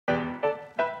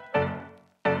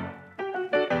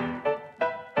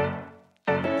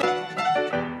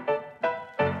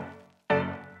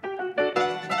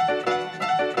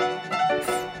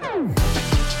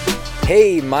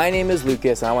Hey, my name is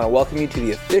Lucas, and I want to welcome you to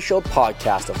the official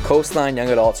podcast of Coastline Young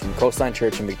Adults from Coastline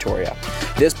Church in Victoria.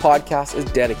 This podcast is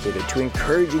dedicated to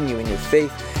encouraging you in your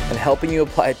faith and helping you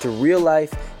apply it to real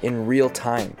life in real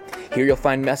time. Here you'll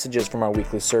find messages from our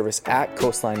weekly service at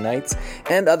Coastline Nights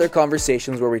and other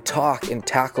conversations where we talk and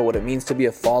tackle what it means to be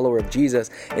a follower of Jesus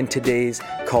in today's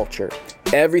culture.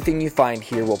 Everything you find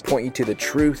here will point you to the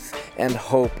truth and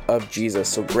hope of Jesus.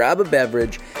 So grab a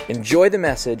beverage, enjoy the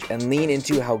message, and lean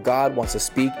into how God wants to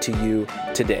speak to you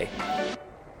today.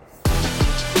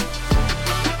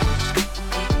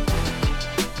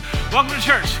 Welcome to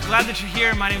church. Glad that you're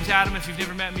here. My name's Adam. If you've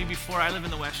never met me before, I live in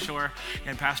the West Shore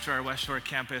and pastor our West Shore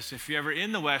campus. If you're ever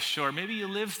in the West Shore, maybe you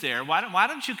live there, why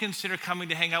don't you consider coming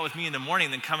to hang out with me in the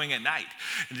morning than coming at night?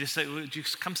 And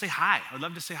just come say hi. I'd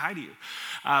love to say hi to you.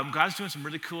 God's doing some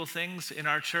really cool things in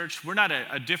our church. We're not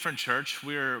a different church.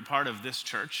 We're part of this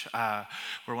church.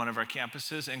 We're one of our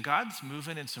campuses, and God's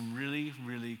moving in some really,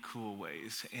 really cool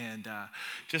ways. And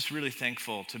just really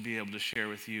thankful to be able to share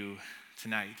with you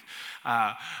tonight.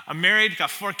 I'm married, got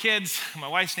 4 kids. My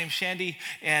wife's name's Shandy.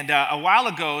 And a while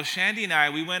ago, Shandy and I,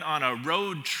 we went on a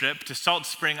road trip to Salt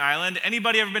Spring Island.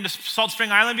 Anybody ever been to Salt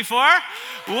Spring Island before?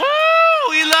 Woo!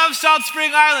 We love Salt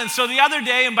Spring Island. So the other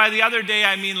day, and by the other day,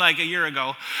 I mean like a year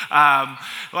ago,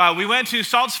 we went to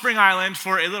Salt Spring Island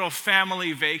for a little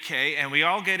family vacay, and we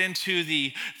all get into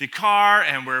the car,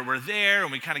 and we're there,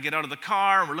 and we kind of get out of the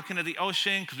car, and we're looking at the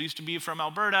ocean, because we used to be from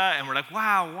Alberta, and we're like,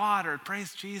 wow, water,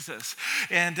 praise Jesus.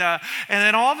 And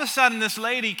then all of a sudden, this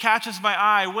lady catches my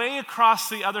eye way across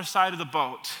the other side of the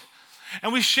boat.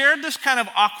 And we shared this kind of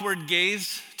awkward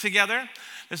gaze together,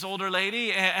 this older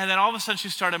lady, and then all of a sudden she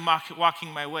started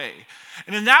walking my way.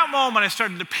 And in that moment, I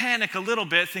started to panic a little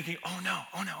bit, thinking, oh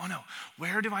no,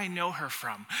 where do I know her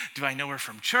from? Do I know her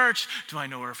from church? Do I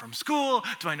know her from school?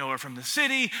 Do I know her from the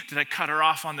city? Did I cut her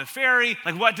off on the ferry?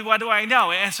 Like, what do I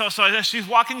know? And so as she's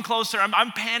walking closer,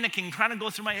 I'm panicking, trying to go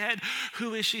through my head,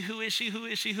 who is she? Who is she? Who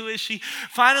is she? Who is she?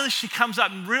 Finally, she comes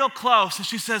up real close, and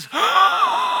she says,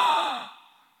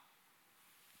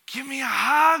 give me a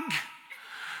hug.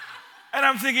 And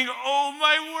I'm thinking, oh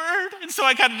my word. And so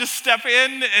I kind of just step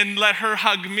in and let her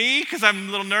hug me because I'm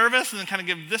a little nervous, and then kind of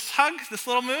give this hug, this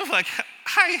little move, like,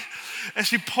 hi. And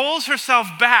she pulls herself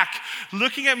back,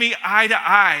 looking at me eye to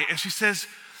eye, and she says,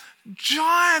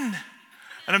 John.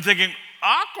 And I'm thinking,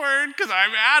 awkward, because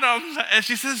I'm Adam. And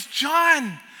she says,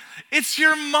 John, it's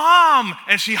your mom.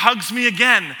 And she hugs me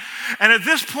again. And at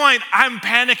this point, I'm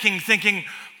panicking, thinking,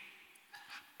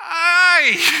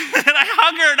 hi. And I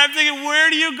hug her, and I'm thinking, where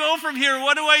do you go from here?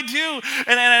 What do I do?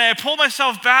 And I pull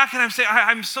myself back, and I'm saying,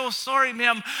 I'm so sorry,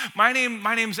 ma'am. My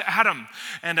name's Adam,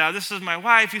 and this is my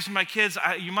wife. These are my kids.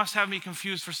 You must have me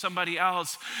confused for somebody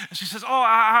else. And she says, oh,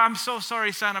 I'm so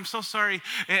sorry, son. I'm so sorry.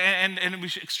 And we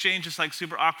exchange this like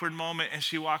super awkward moment, and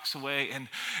she walks away, and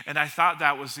I thought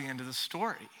that was the end of the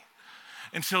story.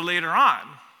 Until later on,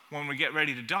 when we get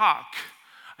ready to dock,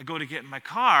 I go to get in my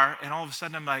car, and all of a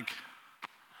sudden I'm like,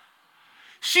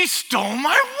 she stole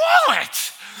my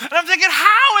wallet. And I'm thinking,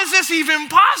 how is this even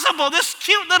possible? This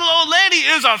cute little old lady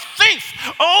is a thief.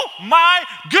 Oh my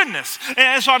goodness.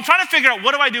 And so I'm trying to figure out,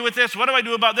 what do I do with this? What do I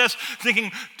do about this?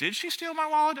 Thinking, did she steal my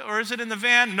wallet, or is it in the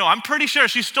van? No, I'm pretty sure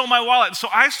she stole my wallet. So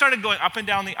I started going up and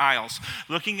down the aisles,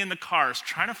 looking in the cars,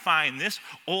 trying to find this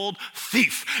old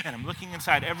thief. And I'm looking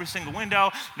inside every single window.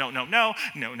 No.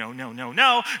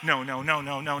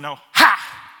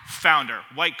 Ha! Found her.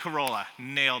 White Corolla.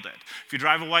 Nailed it. If you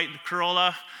drive a white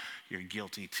Corolla, you're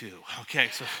guilty too. Okay,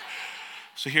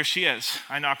 so here she is.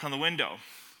 I knock on the window.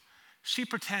 She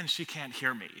pretends she can't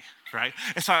hear me, right?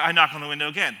 And so I knock on the window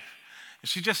again. And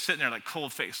she's just sitting there like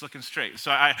cold face, looking straight.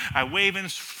 So I wave in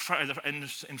front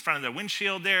of the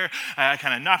windshield there. I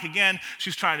kind of knock again.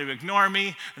 She's trying to ignore me.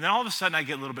 And then all of a sudden I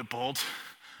get a little bit bold.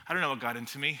 I don't know what got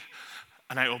into me.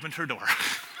 And I opened her door.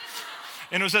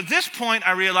 And it was at this point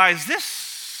I realized this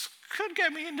could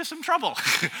get me into some trouble.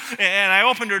 And I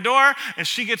opened her door, and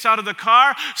she gets out of the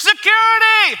car.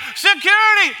 Security!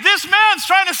 Security! This man's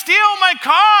trying to steal my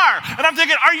car. And I'm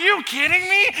thinking, are you kidding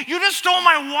me? You just stole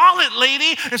my wallet,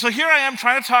 lady. And so here I am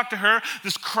trying to talk to her.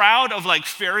 This crowd of like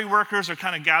ferry workers are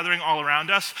kind of gathering all around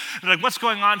us. They're like, what's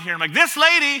going on here? I'm like, this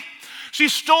lady, she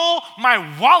stole my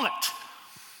wallet.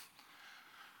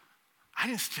 I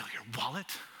didn't steal your wallet.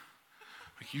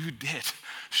 Like, you did.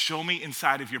 Show me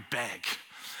inside of your bag.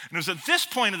 And it was at this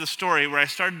point of the story where I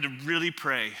started to really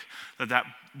pray that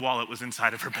wallet was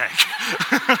inside of her bag.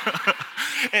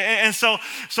 and so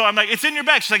I'm like, it's in your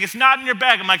bag. She's like, it's not in your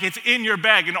bag. I'm like, it's in your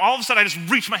bag. And all of a sudden I just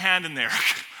reach my hand in there.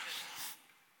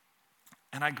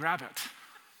 And I grab it.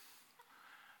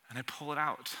 And I pull it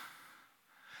out.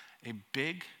 A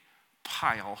big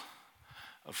pile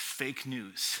of fake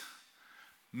news,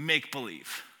 make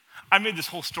believe. I made this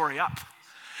whole story up.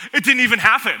 It didn't even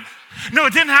happen. No,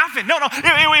 it didn't happen. No,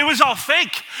 it was all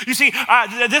fake. You see,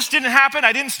 this didn't happen.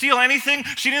 I didn't steal anything.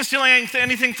 She didn't steal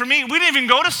anything from me. We didn't even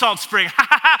go to Salt Spring.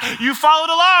 You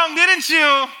followed along, didn't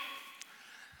you?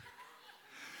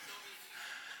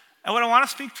 And what I want to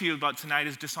speak to you about tonight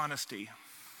is dishonesty.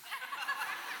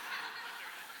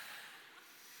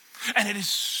 And it is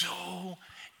so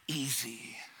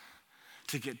easy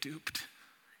to get duped.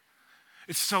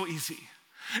 It's so easy.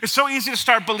 It's so easy to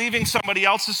start believing somebody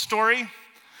else's story.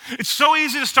 It's so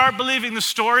easy to start believing the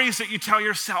stories that you tell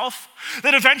yourself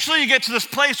that eventually you get to this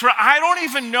place where I don't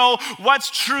even know what's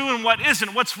true and what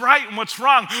isn't, what's right and what's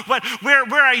wrong,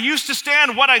 where I used to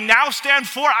stand, what I now stand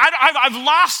for. I've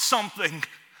lost something.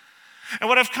 And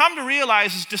what I've come to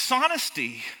realize is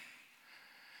dishonesty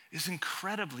is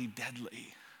incredibly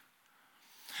deadly.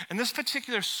 And this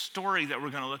particular story that we're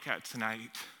going to look at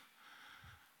tonight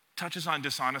touches on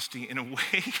dishonesty in a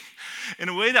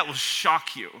way that will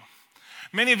shock you.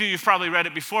 Many of you have probably read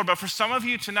it before, but for some of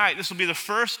you tonight, this will be the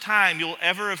first time you'll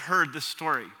ever have heard this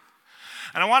story.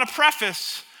 And I want to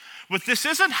preface with this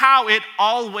isn't how it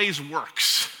always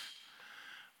works,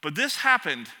 but this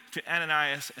happened to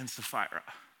Ananias and Sapphira.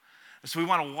 And so we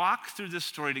want to walk through this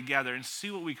story together and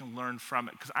see what we can learn from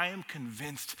it, because I am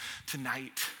convinced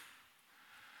tonight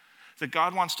that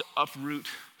God wants to uproot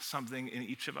something in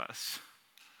each of us.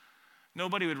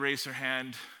 Nobody would raise their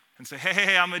hand and say,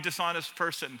 hey, I'm a dishonest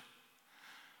person.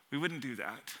 We wouldn't do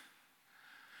that.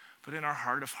 But in our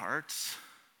heart of hearts,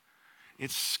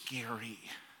 it's scary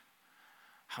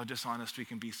how dishonest we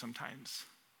can be sometimes.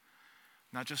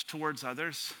 Not just towards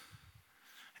others,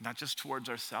 and not just towards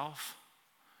ourselves,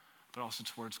 but also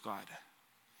towards God.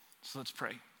 So let's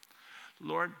pray.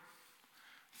 Lord,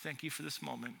 thank you for this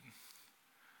moment.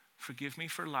 Forgive me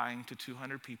for lying to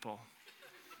 200 people,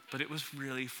 but it was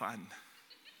really fun.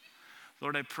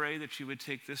 Lord, I pray that you would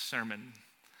take this sermon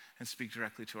and speak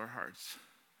directly to our hearts.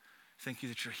 Thank you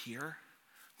that you're here.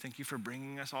 Thank you for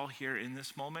bringing us all here in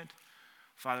this moment.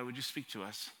 Father, would you speak to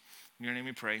us? In your name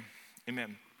we pray,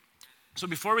 amen. So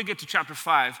before we get to chapter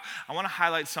 5, I want to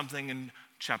highlight something in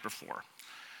chapter 4.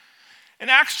 In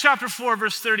Acts chapter 4,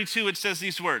 verse 32, it says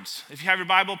these words. If you have your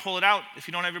Bible, pull it out. If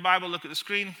you don't have your Bible, look at the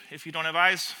screen. If you don't have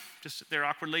eyes, just sit there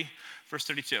awkwardly. Verse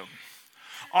 32.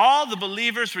 All the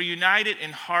believers were united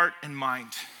in heart and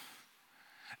mind,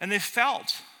 and they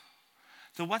felt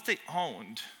that what they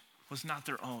owned was not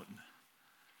their own.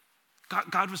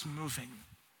 God was moving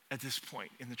at this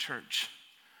point in the church,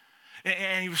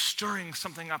 and he was stirring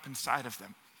something up inside of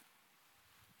them.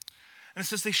 And it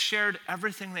says they shared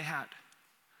everything they had.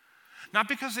 Not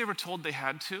because they were told they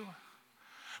had to,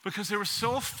 because they were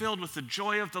so filled with the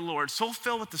joy of the Lord, so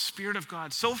filled with the Spirit of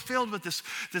God, so filled with this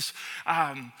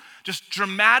just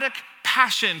dramatic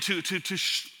passion to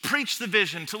preach the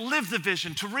vision, to live the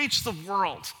vision, to reach the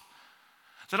world,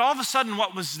 that all of a sudden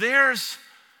what was theirs,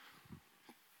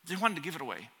 they wanted to give it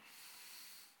away.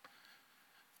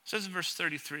 It says in verse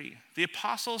 33, the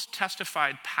apostles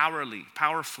testified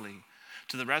powerfully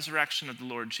to the resurrection of the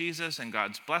Lord Jesus, and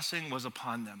God's blessing was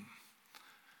upon them.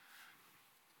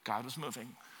 God was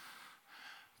moving.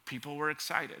 People were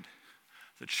excited.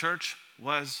 The church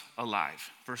was alive.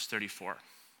 Verse 34.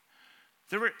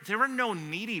 There were no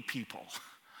needy people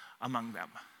among them.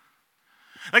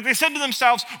 Like they said to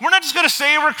themselves, we're not just going to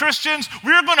say we're Christians,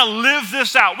 we're going to live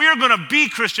this out. We are going to be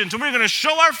Christians, and we're going to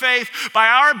show our faith by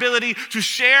our ability to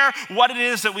share what it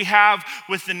is that we have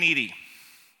with the needy.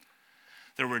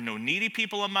 There were no needy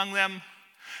people among them,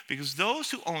 because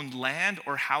those who owned land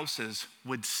or houses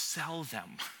would sell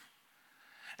them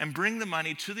and bring the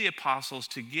money to the apostles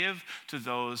to give to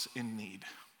those in need.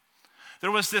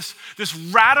 There was this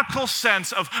radical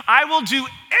sense of, I will do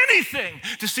anything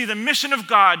to see the mission of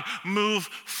God move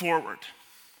forward.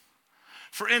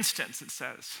 For instance, it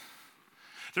says,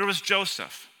 there was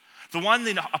Joseph, the one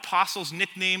the apostles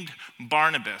nicknamed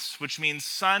Barnabas, which means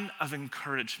son of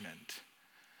encouragement.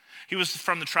 He was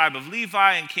from the tribe of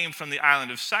Levi and came from the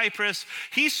island of Cyprus.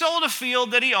 He sold a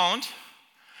field that he owned,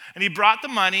 and he brought the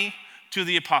money to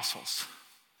the apostles.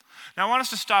 Now I want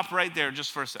us to stop right there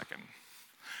just for a second.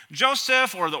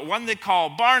 Joseph, or the one they call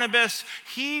Barnabas,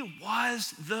 he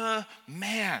was the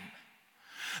man.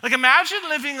 Like imagine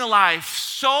living a life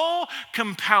so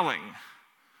compelling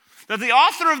that the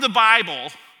author of the Bible,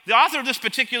 the author of this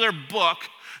particular book,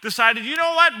 decided, you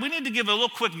know what, we need to give a little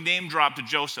quick name drop to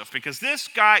Joseph because this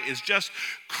guy is just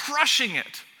crushing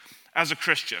it as a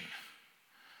Christian.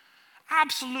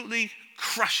 Absolutely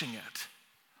crushing it.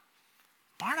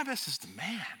 Barnabas is the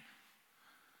man.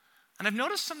 And I've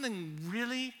noticed something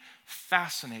really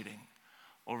fascinating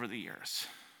over the years.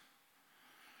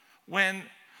 When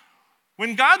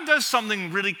God does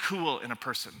something really cool in a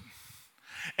person,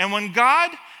 and when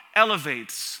God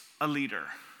elevates a leader,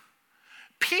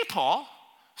 people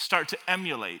start to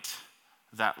emulate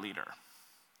that leader.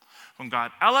 When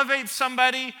God elevates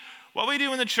somebody, what we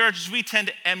do in the church is we tend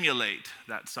to emulate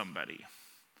that somebody.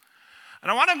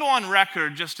 And I want to go on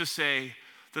record just to say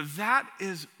that that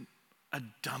is a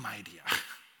dumb idea.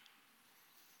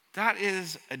 That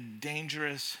is a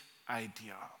dangerous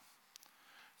idea.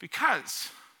 Because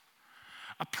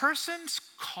a person's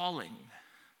calling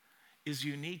is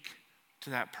unique to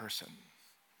that person.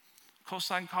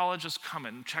 Coastline College is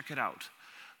coming. Check it out.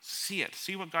 See it.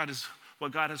 See what God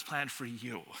has planned for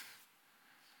you.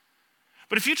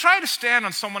 But if you try to stand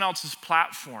on someone else's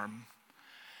platform,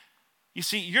 you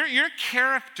see, your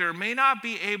character may not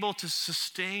be able to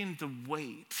sustain the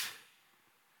weight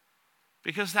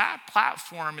because that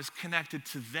platform is connected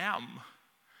to them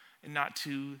and not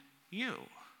to you.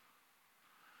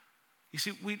 You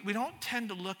see, we don't tend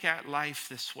to look at life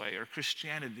this way or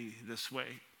Christianity this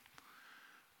way,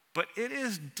 but it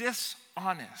is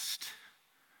dishonest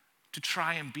to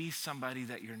try and be somebody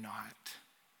that you're not,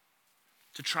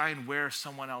 to try and wear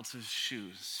someone else's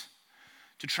shoes,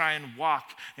 to try and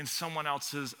walk in someone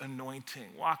else's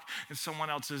anointing, walk in someone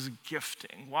else's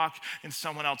gifting, walk in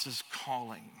someone else's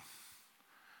calling.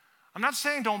 I'm not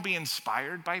saying don't be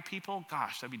inspired by people.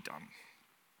 Gosh, that'd be dumb.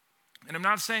 And I'm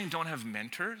not saying don't have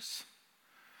mentors.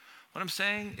 What I'm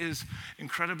saying is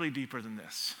incredibly deeper than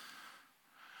this.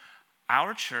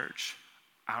 Our church,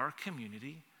 our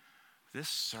community, this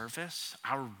service,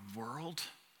 our world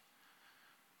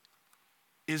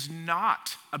is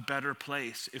not a better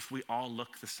place if we all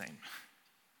look the same,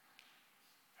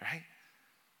 right?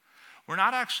 We're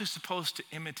not actually supposed to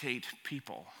imitate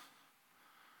people.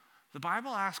 The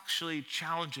Bible actually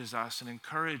challenges us and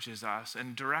encourages us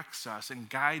and directs us and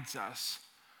guides us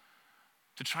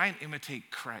to try and imitate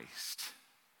Christ.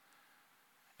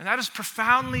 And that is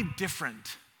profoundly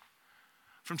different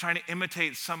from trying to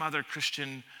imitate some other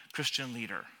Christian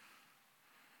leader.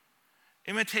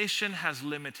 Imitation has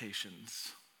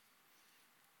limitations.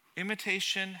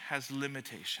 Imitation has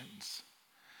limitations.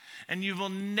 And you will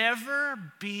never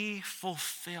be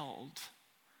fulfilled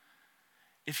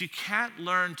if you can't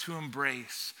learn to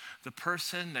embrace the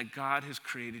person that God has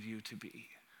created you to be.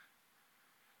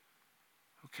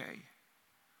 Okay?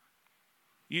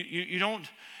 You don't,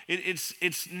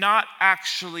 it's not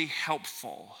actually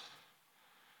helpful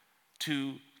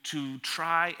to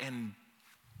try and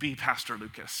be Pastor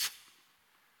Lucas.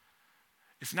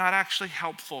 It's not actually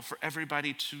helpful for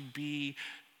everybody to be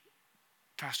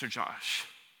Pastor Josh.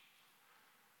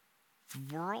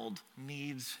 The world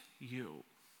needs you,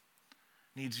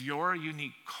 needs your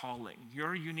unique calling,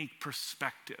 your unique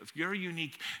perspective, your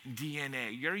unique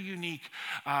DNA, your unique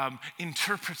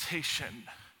interpretation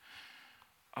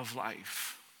of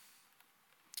life.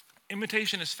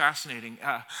 Imitation is fascinating.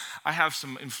 I have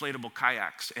some inflatable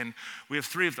kayaks, and we have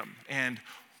 3 of them, and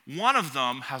one of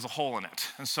them has a hole in it.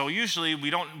 And so usually we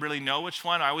don't really know which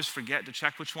one. I always forget to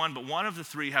check which one, but one of the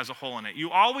 3 has a hole in it.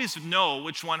 You always know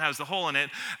which one has the hole in it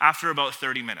after about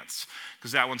 30 minutes,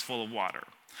 because that one's full of water.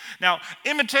 Now,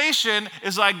 imitation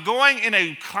is like going in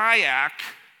a kayak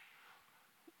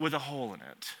with a hole in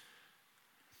it.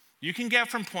 You can get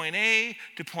from point A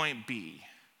to point B,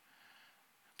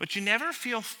 but you never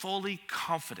feel fully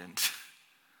confident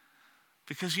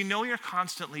because you know you're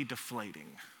constantly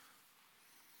deflating.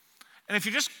 And if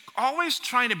you're just always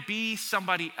trying to be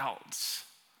somebody else,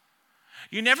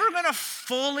 you're never going to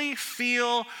fully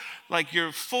feel like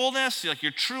your fullness, like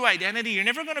your true identity. You're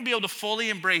never going to be able to fully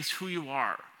embrace who you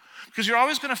are because you're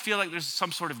always going to feel like there's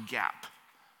some sort of gap.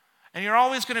 And you're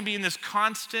always going to be in this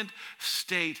constant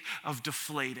state of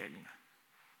deflating.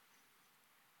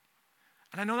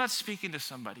 And I know that's speaking to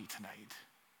somebody tonight.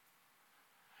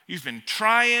 You've been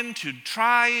trying to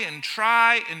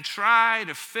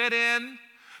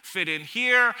fit in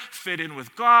here, fit in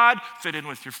with God, fit in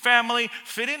with your family,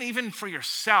 fit in even for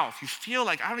yourself. You feel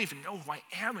like, I don't even know who I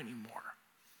am anymore.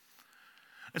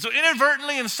 And so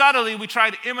inadvertently and subtly, we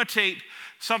try to imitate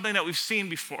something that we've seen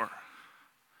before.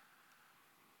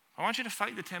 I want you to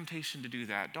fight the temptation to do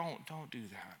that. Don't do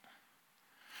that.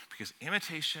 Because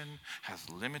imitation has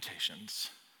limitations.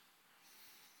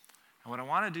 And what I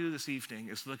want to do this evening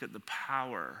is look at the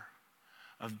power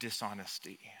of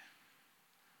dishonesty.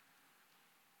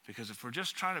 Because if we're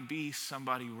just trying to be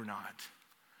somebody we're not,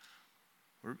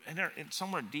 we're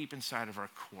somewhere deep inside of our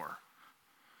core,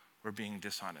 we're being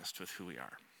dishonest with who we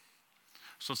are.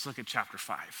 So let's look at chapter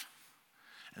 5.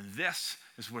 And this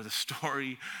is where the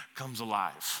story comes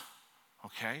alive,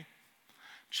 okay?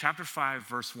 Chapter 5,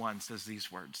 verse 1 says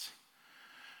these words.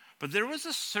 But there was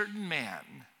a certain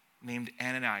man named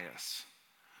Ananias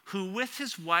who with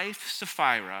his wife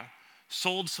Sapphira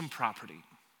sold some property.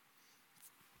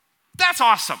 That's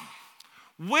awesome.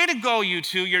 Way to go, you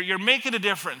two. You're making a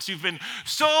difference. You've been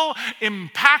so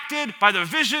impacted by the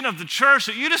vision of the church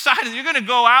that you decided you're going to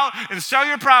go out and sell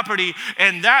your property,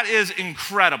 and that is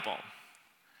incredible.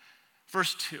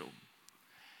 Verse 2.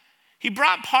 He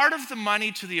brought part of the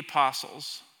money to the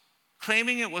apostles,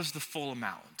 claiming it was the full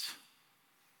amount.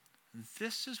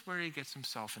 This is where he gets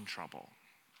himself in trouble.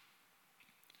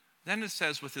 Then it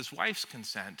says, with his wife's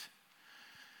consent,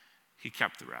 he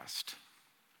kept the rest.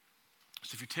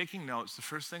 So if you're taking notes, the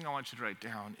first thing I want you to write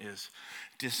down is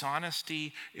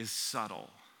dishonesty is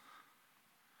subtle.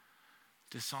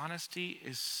 Dishonesty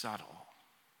is subtle.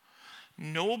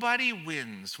 Nobody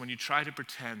wins when you try to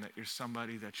pretend that you're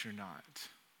somebody that you're not.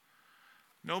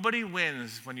 Nobody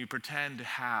wins when you pretend to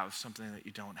have something that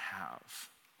you don't have.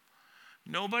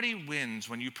 Nobody wins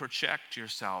when you project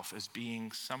yourself as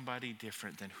being somebody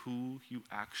different than who you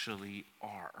actually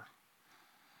are.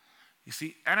 You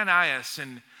see, Ananias,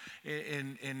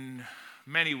 in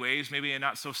many ways, maybe in a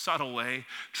not so subtle way,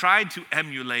 tried to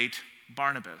emulate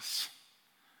Barnabas.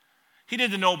 He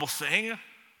did the noble thing.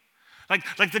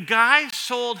 Like the guy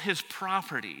sold his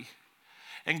property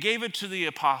and gave it to the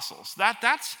apostles.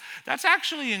 That's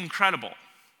actually incredible.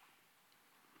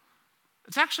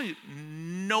 It's actually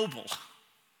noble.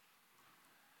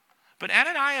 But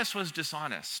Ananias was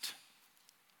dishonest.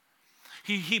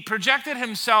 He projected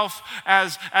himself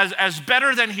as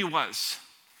better than he was.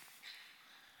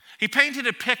 He painted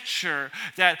a picture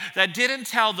that didn't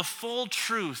tell the full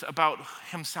truth about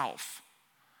himself.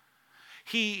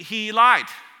 He lied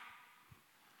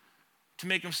to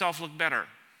make himself look better.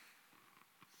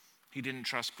 He didn't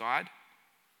trust God.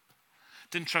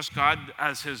 Didn't trust God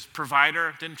as his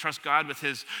provider. Didn't trust God with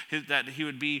his that he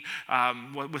would be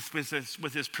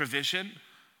with his provision.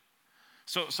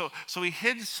 So he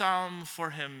hid some for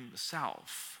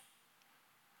himself.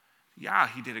 Yeah,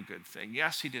 he did a good thing.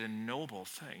 Yes, he did a noble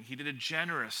thing. He did a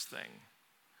generous thing.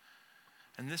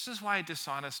 And this is why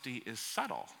dishonesty is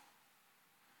subtle.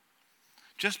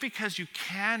 Just because you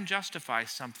can justify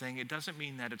something, it doesn't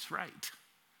mean that it's right.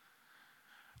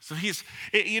 So his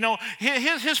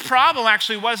problem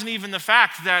actually wasn't even the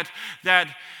fact that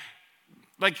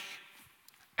like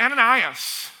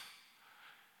Ananias,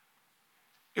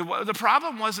 the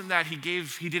problem wasn't that he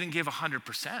didn't give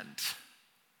 100%.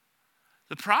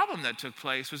 The problem that took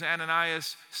place was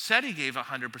Ananias said he gave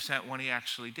 100% when he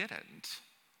actually didn't.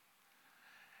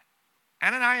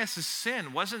 Ananias'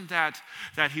 sin wasn't that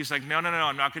he's like, no,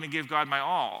 I'm not going to give God my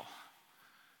all.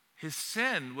 His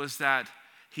sin was that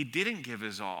he didn't give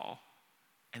his all,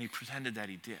 and he pretended that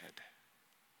he did.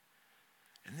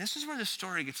 And this is where the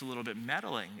story gets a little bit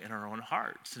meddling in our own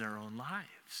hearts, in our own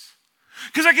lives.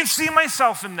 Because I can see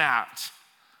myself in that.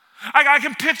 I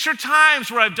can picture times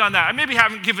where I've done that. I maybe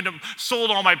haven't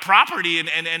sold all my property and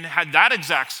had that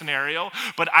exact scenario,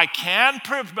 but I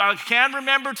can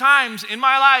remember times in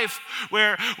my life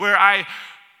where I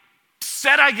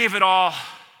said I gave it all,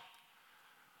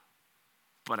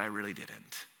 but I really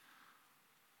didn't.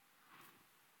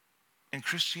 And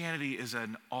Christianity is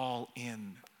an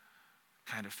all-in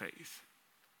kind of faith.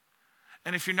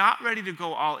 And if you're not ready to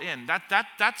go all in,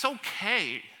 that's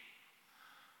okay.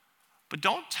 But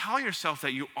don't tell yourself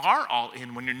that you are all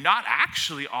in when you're not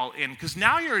actually all in, because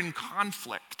now you're in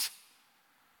conflict.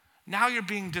 Now you're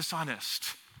being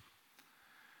dishonest.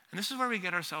 And this is where we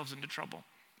get ourselves into trouble.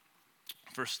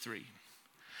 Verse 3.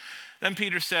 Then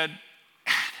Peter said,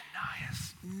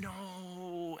 Ananias,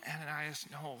 no.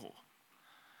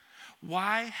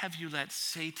 Why have you let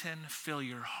Satan fill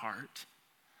your heart?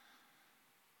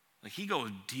 Like he goes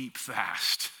deep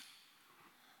fast.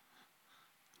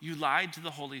 You lied to the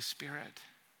Holy Spirit.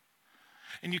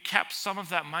 And you kept some of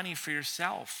that money for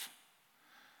yourself.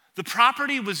 The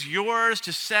property was yours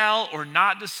to sell or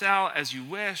not to sell as you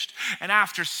wished. And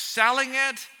after selling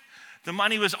it, the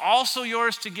money was also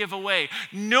yours to give away.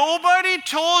 Nobody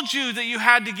told you that you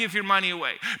had to give your money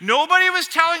away. Nobody was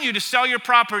telling you to sell your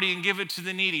property and give it to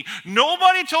the needy.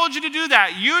 Nobody told you to do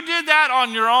that. You did that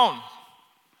on your own.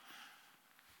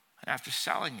 And after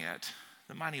selling it,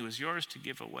 the money was yours to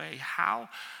give away. How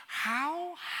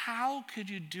could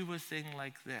you do a thing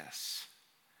like this?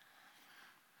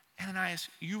 Ananias,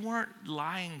 you weren't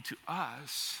lying to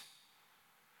us.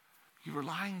 You were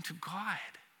lying to God.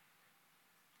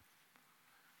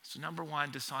 So number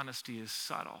one, dishonesty is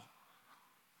subtle.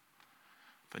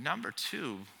 But number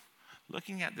two,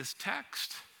 looking at this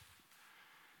text,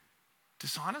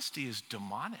 dishonesty is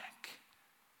demonic.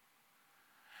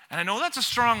 And I know that's a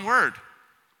strong word.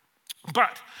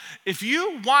 But if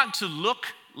you want to look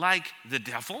like the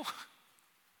devil,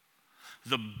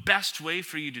 the best way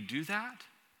for you to do that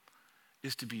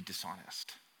is to be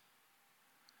dishonest.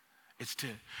 It's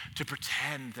to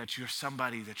pretend that you're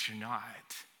somebody that you're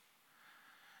not.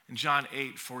 In John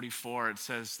 8:44, it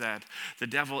says that the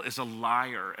devil is a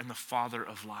liar and the father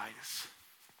of lies.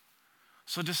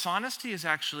 So dishonesty is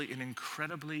actually an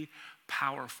incredibly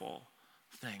powerful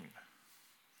thing.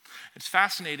 It's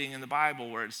fascinating in the Bible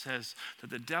where it says that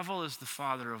the devil is the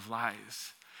father of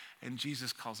lies and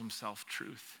Jesus calls himself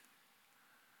truth.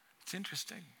 It's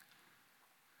interesting.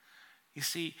 You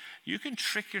see, you can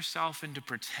trick yourself into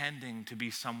pretending to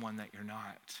be someone that you're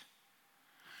not.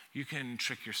 You can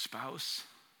trick your spouse.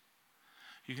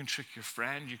 You can trick your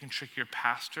friend. You can trick your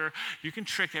pastor. You can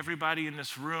trick everybody in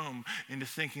this room into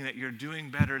thinking that you're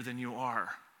doing better than you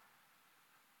are.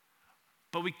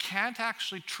 But we can't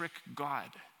actually trick God.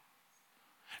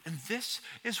 And this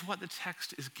is what the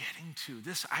text is getting to,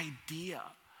 this idea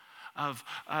of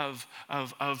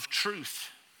truth.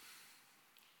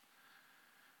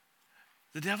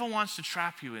 The devil wants to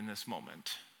trap you in this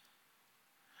moment.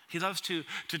 He loves to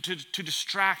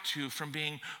distract you from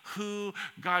being who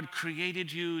God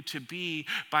created you to be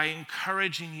by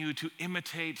encouraging you to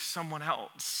imitate someone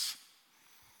else.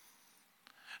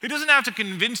 He doesn't have to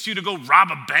convince you to go rob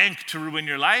a bank to ruin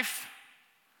your life.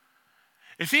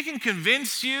 If he can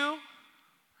convince you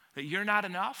that you're not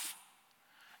enough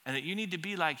and that you need to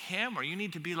be like him or you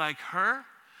need to be like her,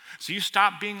 so you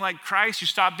stop being like Christ, you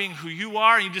stop being who you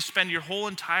are, and you just spend your whole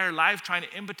entire life trying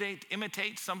to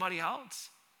imitate somebody else,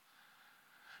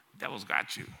 the devil's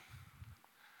got you.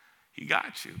 He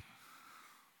got you.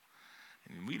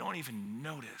 And we don't even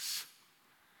notice.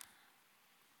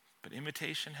 But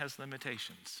imitation has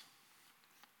limitations.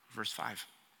 Verse 5.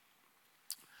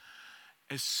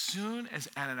 As soon as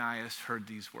Ananias heard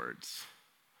these words,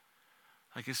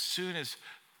 like as soon as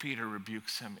Peter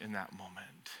rebukes him in that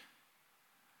moment,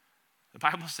 the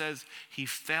Bible says he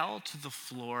fell to the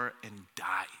floor and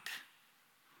died.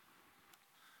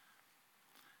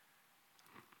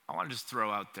 I want to just throw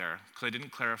out there, because I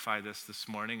didn't clarify this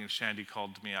morning, and Shandy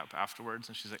called me up afterwards,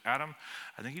 and she's like, Adam,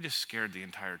 I think you just scared the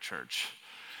entire church.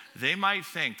 They might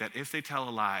think that if they tell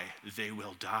a lie, they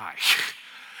will die.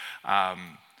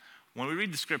 When we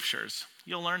read the scriptures,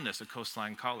 you'll learn this at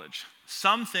Coastline College.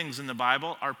 Some things in the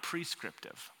Bible are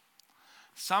prescriptive.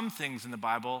 Some things in the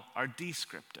Bible are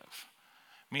descriptive.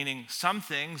 Meaning some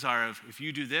things are, if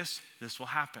you do this, this will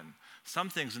happen. Some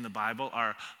things in the Bible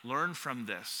are learn from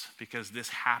this because this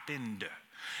happened.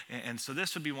 And so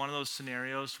this would be one of those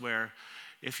scenarios where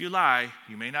if you lie,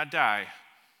 you may not die,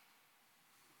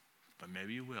 but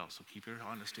maybe you will. So keep your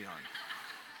honesty on.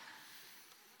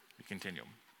 We continue.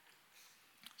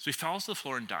 So he falls to the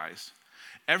floor and dies.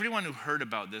 Everyone who heard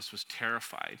about this was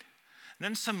terrified. And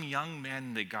then some young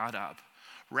men, they got up,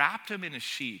 wrapped him in a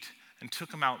sheet, and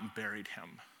took him out and buried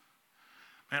him.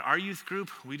 Man, our youth group,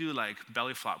 we do like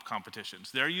belly flop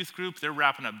competitions. Their youth group, they're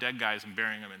wrapping up dead guys and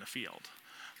burying them in the field.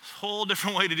 Whole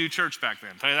different way to do church back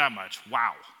then, tell you that much.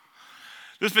 Wow.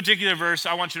 This particular verse,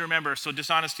 I want you to remember, so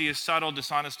dishonesty is subtle,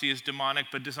 dishonesty is demonic,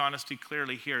 but dishonesty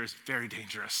clearly here is very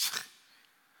dangerous.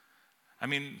 I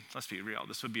mean, let's be real.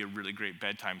 This would be a really great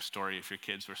bedtime story if your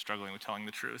kids were struggling with telling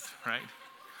the truth, right?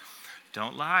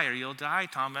 Don't lie or you'll die,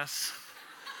 Thomas.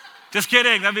 Just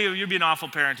kidding. You'd be an awful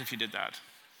parent if you did that.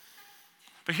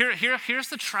 But here's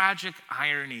the tragic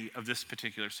irony of this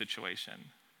particular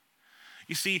situation.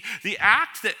 You see, the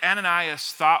act that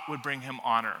Ananias thought would bring him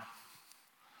honor.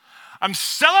 I'm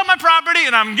selling my property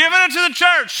and I'm giving it to the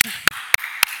church.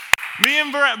 Me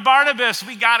and Barnabas,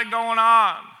 we got it going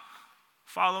on.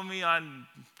 Follow me on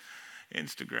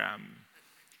Instagram.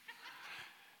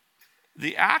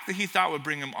 The act that he thought would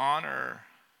bring him honor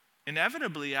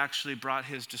inevitably actually brought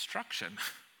his destruction.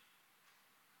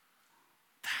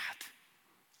 That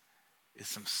is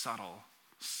some subtle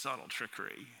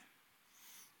trickery.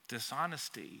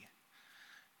 Dishonesty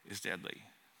is deadly.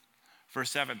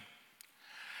 Verse 7.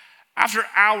 After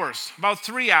hours, about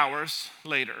 3 hours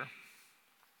later,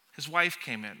 his wife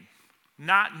came in,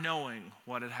 not knowing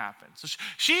what had happened. So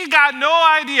she got no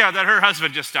idea that her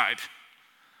husband just died.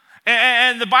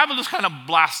 And the Bible just kind of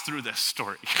blasts through this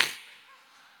story.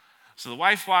 So the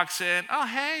wife walks in, oh,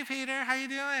 hey, Peter, how you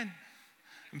doing?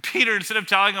 And Peter, instead of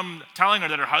telling her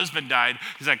that her husband died,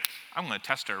 he's like, I'm going to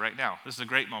test her right now. This is a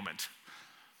great moment.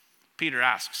 Peter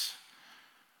asks,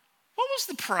 what was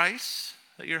the price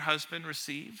that your husband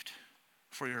received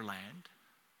for your land?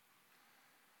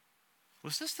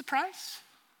 Was this the price?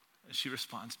 And she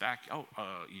responds back,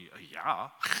 yeah.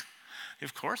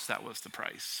 Of course that was the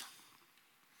price.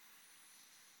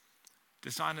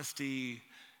 Dishonesty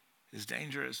is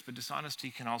dangerous, but dishonesty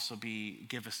can also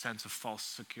give a sense of false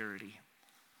security.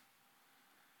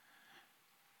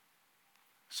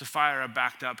 Sapphira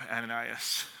backed up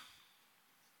Ananias.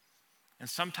 And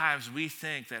sometimes we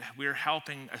think that we're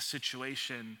helping a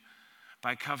situation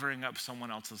by covering up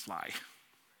someone else's lie.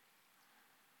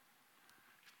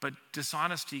 But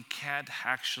dishonesty can't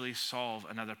actually solve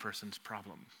another person's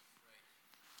problem.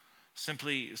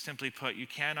 Simply put, you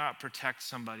cannot protect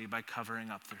somebody by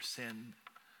covering up their sin.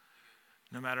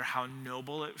 No matter how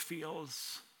noble it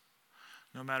feels,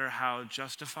 no matter how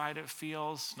justified it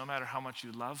feels, no matter how much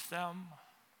you love them,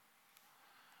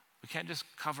 we can't just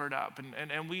cover it up.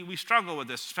 And we struggle with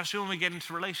this, especially when we get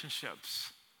into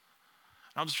relationships.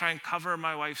 I'll just try and cover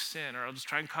my wife's sin, or I'll just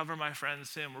try and cover my friend's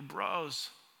sin. We're bros.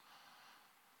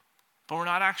 But we're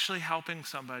not actually helping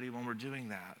somebody when we're doing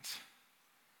that.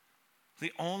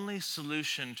 The only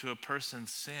solution to a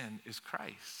person's sin is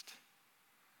Christ.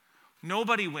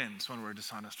 Nobody wins when we're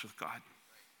dishonest with God.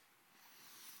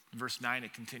 In verse 9,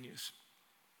 it continues.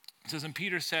 It says, and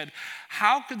Peter said,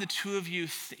 how could the two of you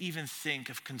even think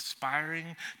of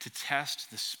conspiring to test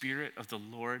the Spirit of the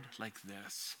Lord like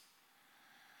this?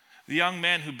 The young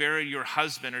men who buried your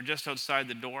husband are just outside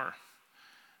the door,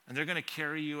 and they're going to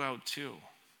carry you out too.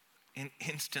 And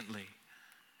instantly,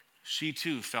 she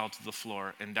too fell to the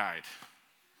floor and died.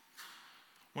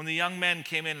 When the young men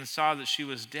came in and saw that she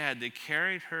was dead, they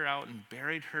carried her out and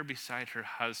buried her beside her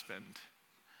husband.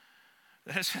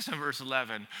 Then it says in verse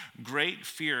 11, great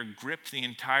fear gripped the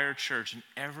entire church and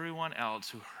everyone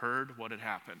else who heard what had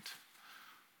happened.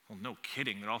 Well, no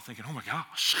kidding. They're all thinking, oh my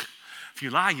gosh, if you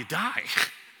lie, you die.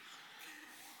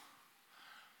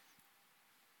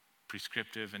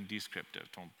 Prescriptive and descriptive,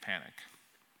 don't panic.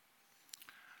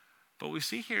 But what we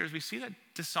see here is we see that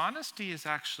dishonesty is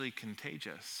actually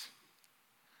contagious.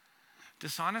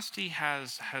 Dishonesty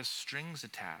has strings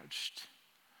attached.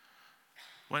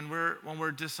 When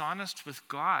we're dishonest with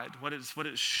God, what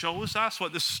it shows us,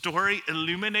 what the story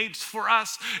illuminates for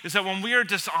us, is that when we are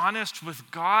dishonest with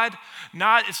God,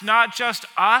 it's not just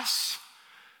us,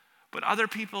 but other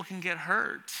people can get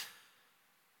hurt.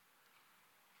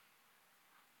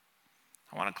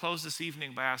 I want to close this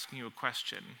evening by asking you a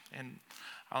question, and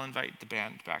I'll invite the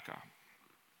band back up.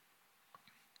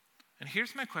 And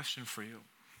here's my question for you.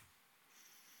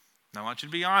 And I want you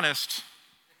to be honest.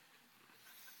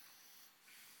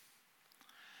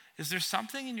 Is there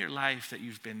something in your life that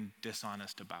you've been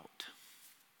dishonest about?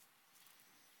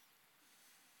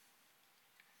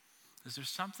 Is there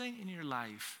something in your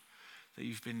life that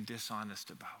you've been dishonest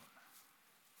about?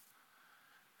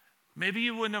 Maybe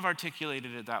you wouldn't have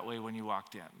articulated it that way when you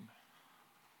walked in.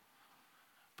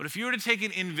 But if you were to take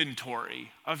an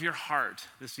inventory of your heart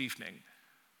this evening,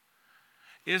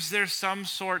 is there some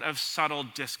sort of subtle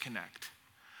disconnect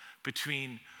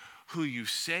between who you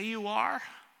say you are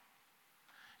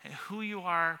and who you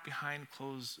are behind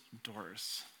closed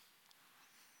doors?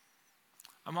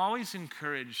 I'm always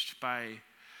encouraged by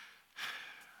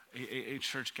a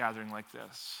church gathering like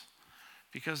this,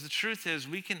 because the truth is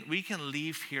we can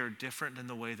leave here different than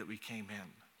the way that we came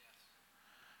in.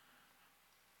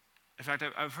 In fact,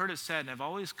 I've heard it said, and I've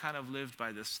always kind of lived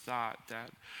by this thought,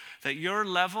 that your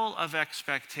level of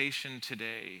expectation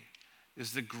today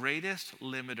is the greatest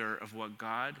limiter of what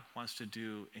God wants to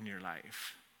do in your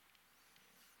life.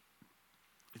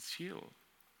 It's you.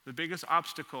 The biggest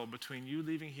obstacle between you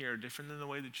leaving here different than the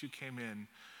way that you came in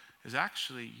is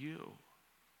actually you.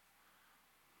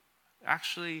 It's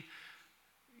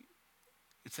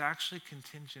actually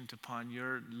contingent upon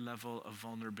your level of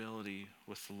vulnerability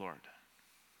with the Lord.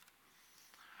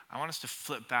 I want us to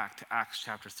flip back to Acts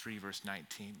chapter 3, verse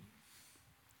 19. And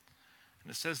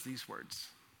it says these words.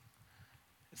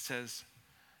 It says,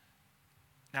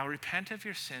 now repent of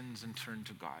your sins and turn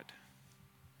to God,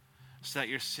 so that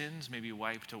your sins may be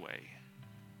wiped away.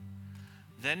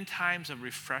 Then times of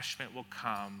refreshment will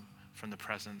come from the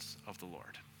presence of the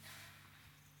Lord.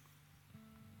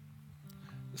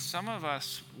 Some of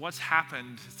us, what's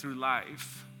happened through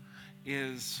life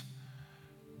is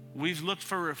we've looked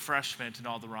for refreshment in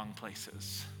all the wrong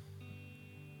places.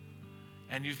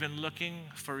 And you've been looking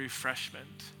for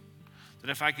refreshment. That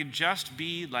if I could just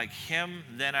be like him,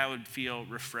 then I would feel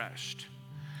refreshed.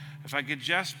 If I could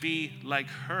just be like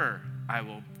her, I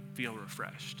will feel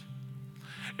refreshed.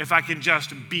 If I can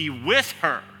just be with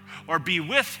her or be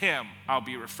with him, I'll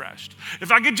be refreshed.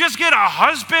 If I could just get a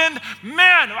husband,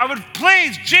 man, I would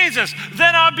praise Jesus,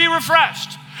 then I'll be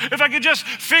refreshed. If I could just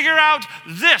figure out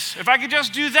this, if I could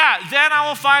just do that, then I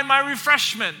will find my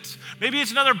refreshment. Maybe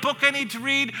it's another book I need to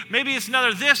read. Maybe it's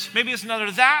another this. Maybe it's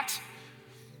another that.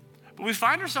 But we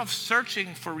find ourselves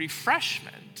searching for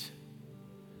refreshment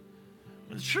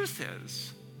But the truth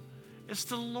is, it's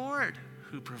the Lord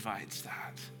who provides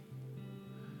that.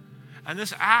 And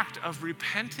this act of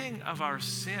repenting of our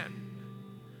sin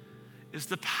is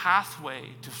the pathway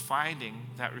to finding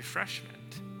that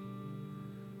refreshment.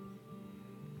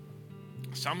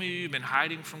 Some of you have been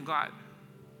hiding from God.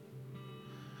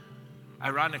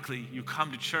 Ironically, you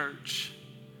come to church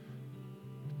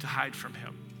to hide from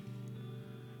him.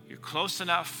 You're close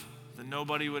enough that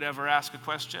nobody would ever ask a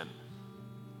question,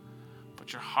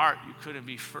 but your heart, you couldn't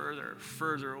be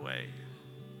further away.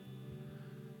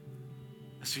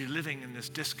 So you're living in this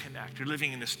disconnect. You're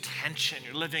living in this tension.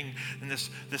 You're living in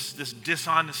this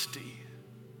dishonesty.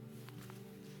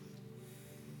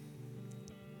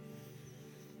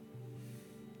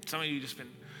 Some of you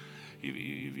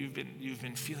you've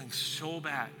been feeling so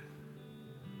bad,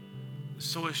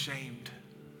 so ashamed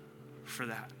for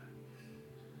that,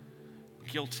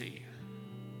 guilty,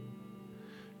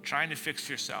 trying to fix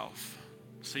yourself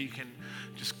so you can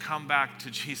just come back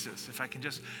to Jesus. If I can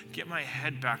just get my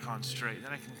head back on straight,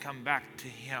 then I can come back to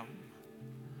him.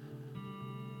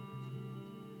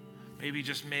 Maybe,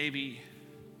 just maybe,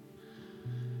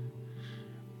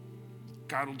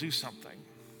 God will do something.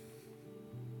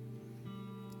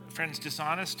 Friends,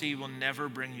 dishonesty will never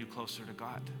bring you closer to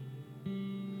God.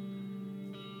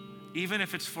 Even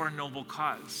if it's for a noble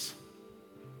cause.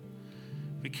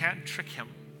 We can't trick him.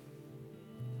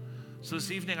 So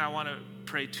this evening I want to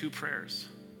pray 2 prayers.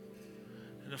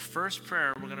 And the first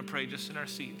prayer we're going to pray just in our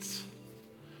seats.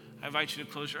 I invite you to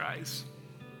close your eyes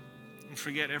and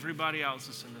forget everybody else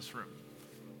that's in this room.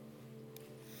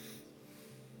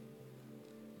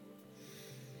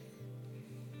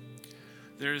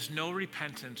 There is no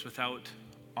repentance without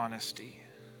honesty.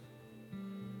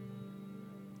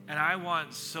 And I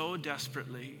want so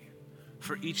desperately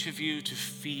for each of you to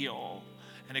feel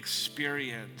and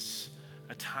experience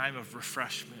a time of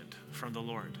refreshment from the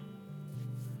Lord.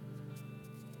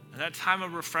 And that time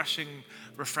of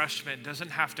refreshment doesn't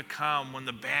have to come when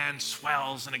the band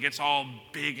swells and it gets all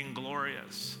big and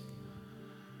glorious.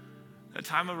 That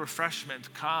time of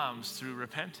refreshment comes through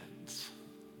repentance.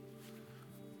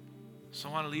 So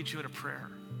I want to lead you in a prayer.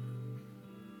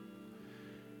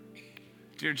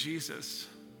 Dear Jesus,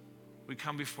 we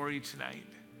come before you tonight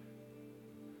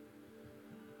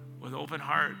with open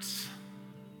hearts,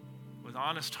 with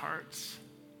honest hearts,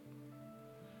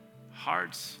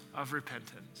 hearts of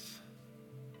repentance.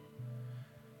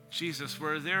 Jesus,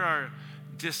 where there are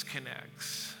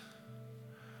disconnects,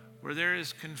 where there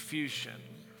is confusion,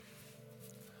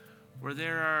 where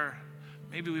there are,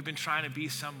 maybe we've been trying to be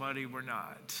somebody we're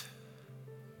not,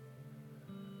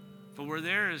 but where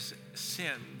there is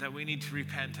sin that we need to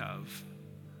repent of,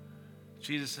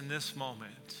 Jesus, in this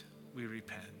moment, we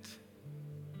repent.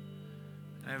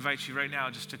 And I invite you right now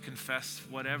just to confess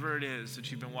whatever it is that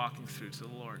you've been walking through to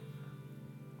the Lord.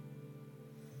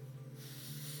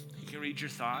 You can read your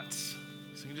thoughts,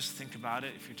 so you can just think about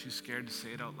it if you're too scared to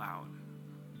say it out loud.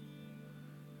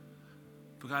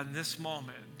 But God, in this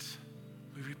moment,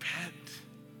 we repent.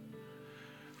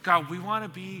 God, we want to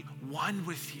be one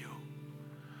with you.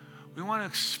 We want to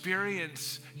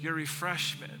experience your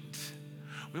refreshment.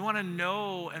 We want to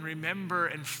know and remember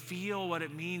and feel what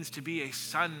it means to be a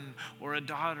son or a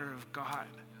daughter of God.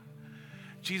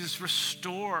 Jesus,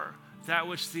 restore that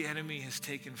which the enemy has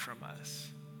taken from us.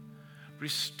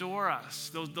 Restore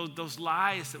us. Those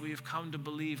lies that we have come to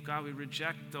believe, God, we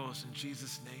reject those in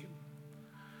Jesus' name.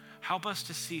 Help us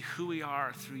to see who we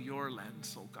are through your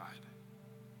lens, oh God.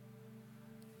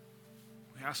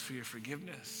 We ask for your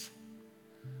forgiveness.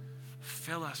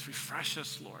 Fill us, refresh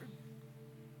us, Lord.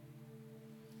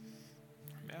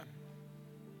 Amen.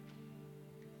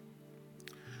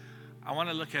 I want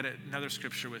to look at another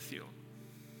scripture with you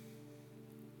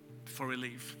before we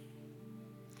leave.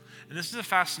 And this is a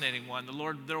fascinating one. The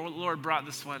Lord brought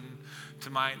this one to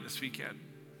mind this weekend.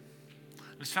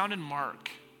 It's found in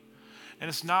Mark. And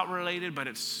it's not related, but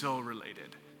it's so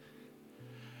related.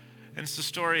 And it's the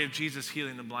story of Jesus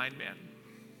healing the blind man.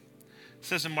 It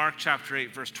says in Mark chapter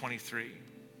 8, verse 23,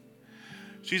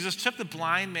 Jesus took the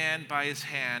blind man by his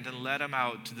hand and led him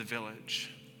out to the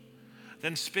village.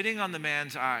 Then spitting on the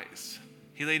man's eyes,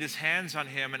 he laid his hands on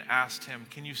him and asked him,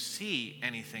 "Can you see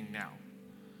anything now?"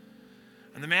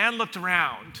 And the man looked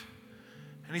around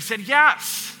and he said,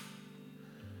 "Yes,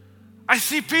 I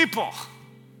see people."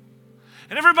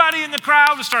 And everybody in the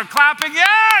crowd would start clapping.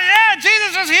 Yeah,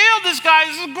 Jesus has healed this guy.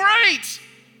 This is great.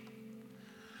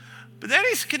 But then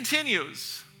he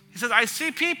continues. He says, "I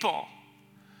see people,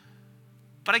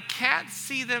 but I can't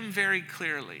see them very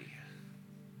clearly.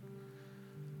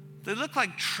 They look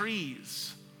like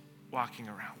trees walking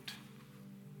around."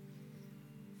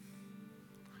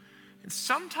 And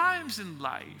sometimes in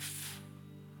life,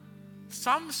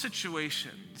 some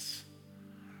situations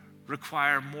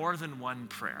require more than one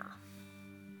prayer.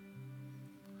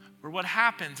 Where what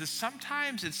happens is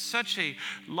sometimes it's such a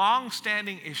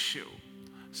long-standing issue,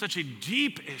 such a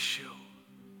deep issue,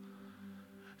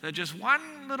 that just one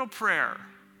little prayer,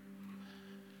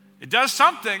 it does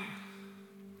something,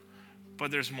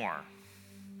 but there's more.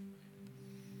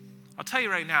 I'll tell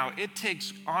you right now, it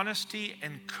takes honesty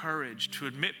and courage to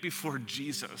admit before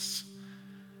Jesus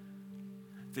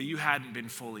that you hadn't been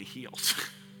fully healed.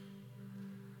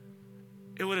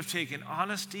 It would have taken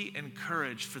honesty and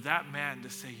courage for that man to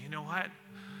say, you know what?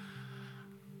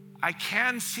 I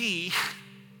can see,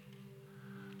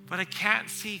 but I can't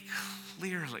see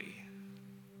clearly.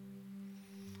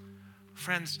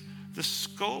 Friends, the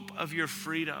scope of your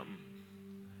freedom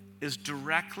is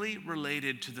directly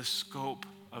related to the scope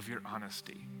of your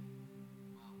honesty.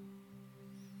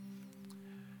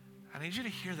 I need you to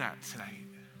hear that tonight.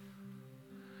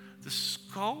 The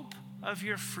scope of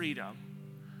your freedom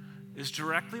is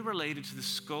directly related to the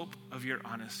scope of your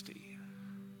honesty.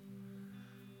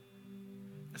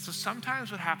 And so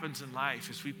sometimes what happens in life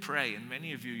is we pray, and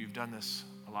many of you, you've done this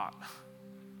a lot,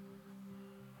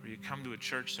 where you come to a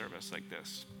church service like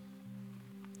this,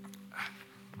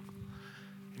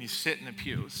 and you sit in the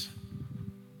pews,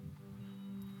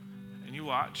 and you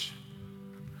watch,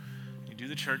 you do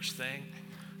the church thing,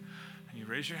 and you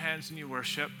raise your hands and you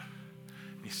worship,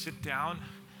 and you sit down,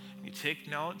 and you take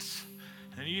notes,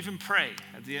 and you even pray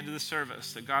at the end of the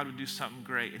service that God would do something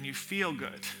great, and you feel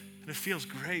good, and it feels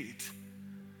great.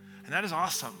 And that is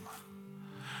awesome.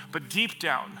 But deep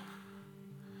down,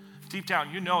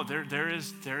 you know there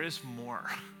is more.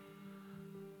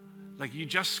 Like you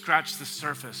just scratched the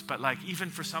surface, but like even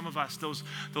for some of us,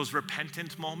 those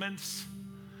repentant moments,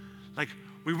 like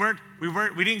we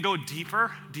didn't go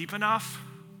deep enough.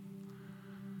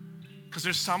 Because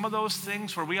there's some of those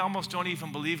things where we almost don't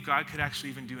even believe God could actually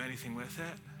even do anything with it.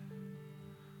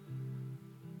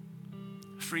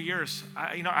 For years,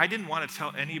 I didn't want to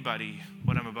tell anybody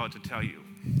what I'm about to tell you.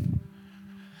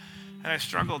 And I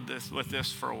struggled with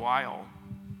this for a while.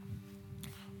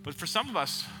 But for some of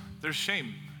us, there's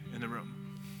shame in the room.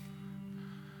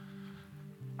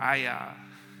 I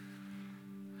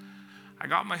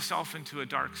got myself into a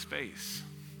dark space.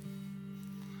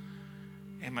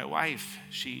 And my wife,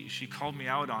 she called me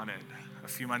out on it a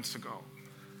few months ago.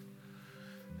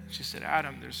 She said,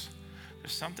 Adam, there's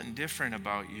something different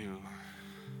about you.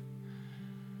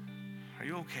 Are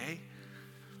you okay?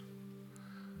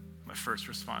 My first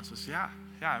response was, yeah,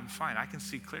 I'm fine. I can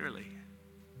see clearly.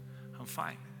 I'm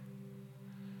fine.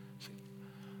 She said,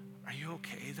 are you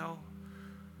okay though?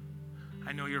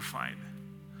 I know you're fine.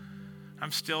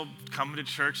 I'm still coming to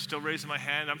church, still raising my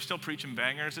hand. I'm still preaching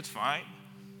bangers. It's fine.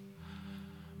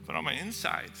 But on my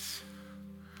insides,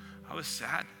 I was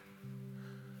sad.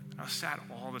 I was sad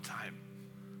all the time.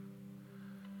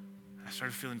 I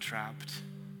started feeling trapped.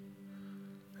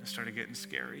 It started getting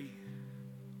scary.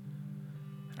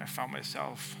 And I found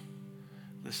myself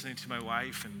listening to my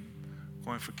wife and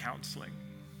going for counseling.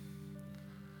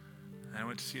 And I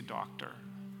went to see a doctor.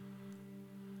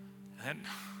 And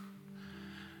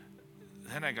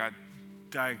then I got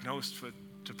diagnosed with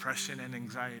depression and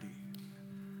anxiety.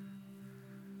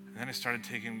 And then I started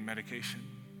taking medication.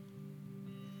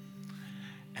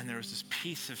 And there was this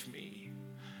piece of me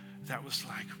that was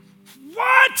like,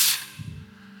 what?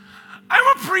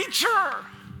 I'm a preacher.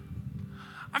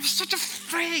 I'm such a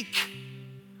fake.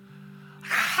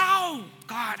 How,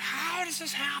 God, how does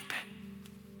this happen?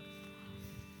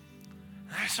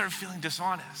 And I started feeling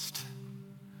dishonest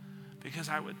because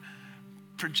I would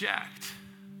project.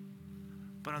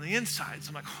 But on the insides,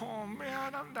 I'm like, oh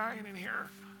man, I'm dying in here.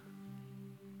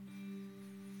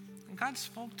 And God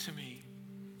spoke to me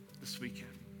this weekend.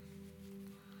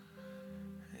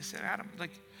 He said, Adam,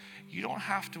 like, you don't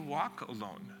have to walk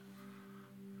alone.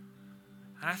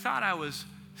 And I thought I was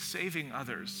saving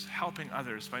others, helping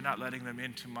others by not letting them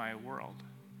into my world.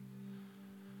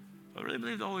 But I really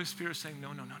believe the Holy Spirit is saying,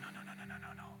 no.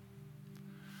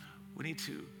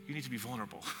 You need to be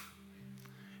vulnerable.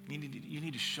 You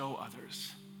need to show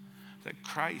others that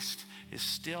Christ is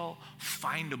still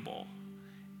findable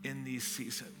in these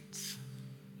seasons.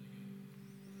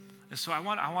 And so I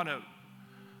want to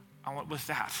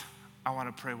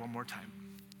pray one more time.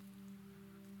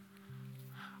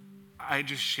 I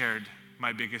just shared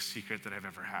my biggest secret that I've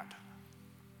ever had.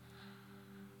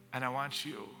 And I want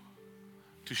you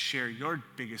to share your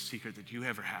biggest secret that you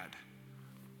ever had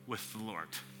with the Lord.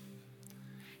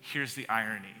 Here's the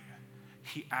irony.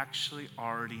 He actually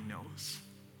already knows.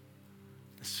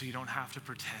 so you don't have to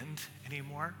pretend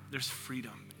anymore. There's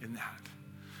freedom in that.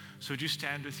 So would you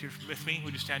stand with me?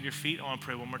 Would you stand to your feet? I want to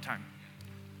pray one more time.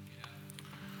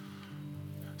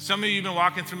 Some of you have been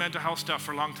walking through mental health stuff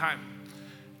for a long time,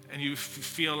 and you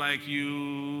feel like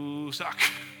you suck.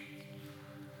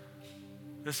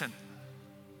 Listen,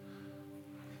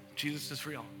 Jesus is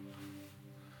real.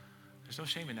 There's no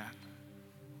shame in that.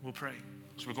 We'll pray.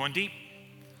 So we're going deep.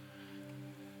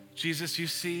 Jesus, you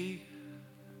see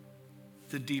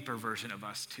the deeper version of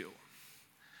us too.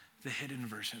 The hidden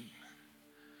version.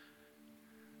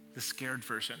 The scared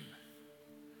version.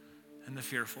 And the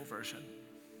fearful version.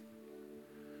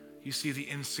 You see the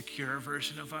insecure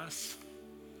version of us.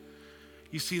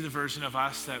 You see the version of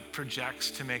us that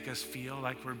projects to make us feel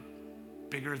like we're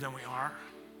bigger than we are.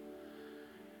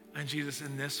 And Jesus,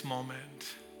 in this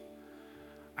moment,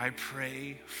 I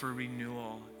pray for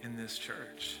renewal in this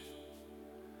church.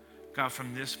 God,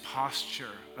 from this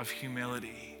posture of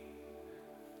humility,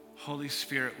 Holy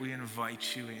Spirit, we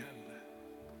invite you in.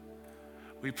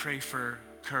 We pray for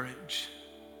courage.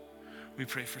 We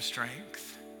pray for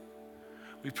strength.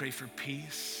 We pray for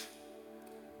peace.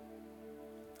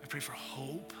 I pray for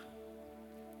hope.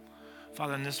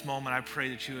 Father, in this moment, I pray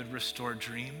that you would restore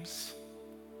dreams.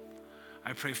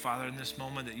 I pray, Father, in this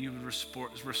moment that you would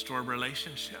restore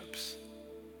relationships.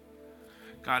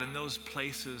 God, in those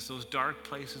places, those dark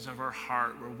places of our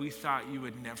heart where we thought you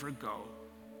would never go,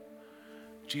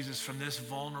 Jesus, from this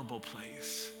vulnerable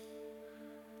place,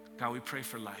 God, we pray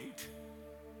for light.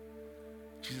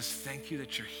 Jesus, thank you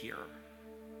that you're here.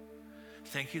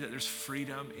 Thank you that there's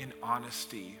freedom in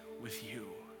honesty with you.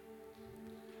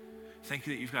 Thank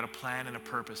you that you've got a plan and a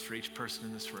purpose for each person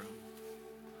in this room.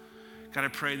 God, I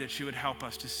pray that you would help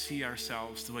us to see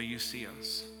ourselves the way you see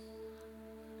us.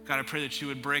 God, I pray that you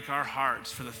would break our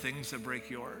hearts for the things that break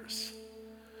yours.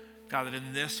 God, that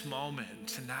in this moment,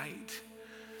 tonight,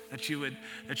 that you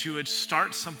would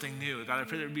start something new. God, I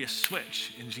pray there would be a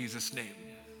switch in Jesus' name.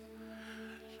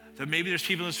 That maybe there's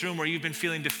people in this room where you've been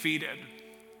feeling defeated.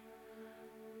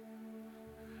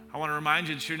 I want to remind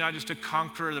you that you're not just a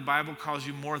conqueror. The Bible calls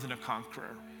you more than a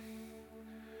conqueror.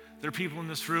 There are people in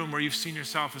this room where you've seen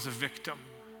yourself as a victim,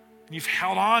 and you've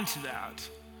held on to that.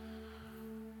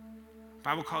 The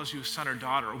Bible calls you a son or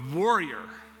daughter, a warrior.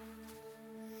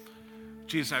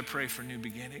 Jesus, I pray for new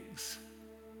beginnings,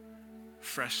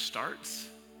 fresh starts.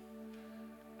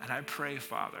 And I pray,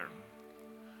 Father,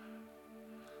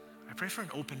 I pray for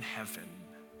an open heaven.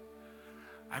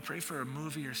 I pray for a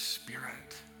move of your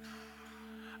Spirit.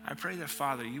 I pray that,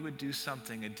 Father, you would do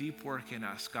something, a deep work in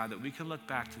us, God, that we can look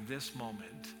back to this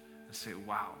moment and say,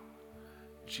 wow,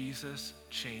 Jesus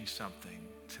changed something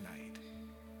tonight.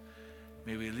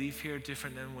 May we leave here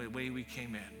different than the way we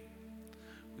came in.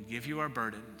 We give you our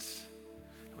burdens,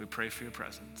 and we pray for your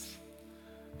presence.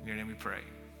 In your name we pray.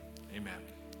 Amen.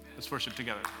 Let's worship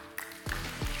together.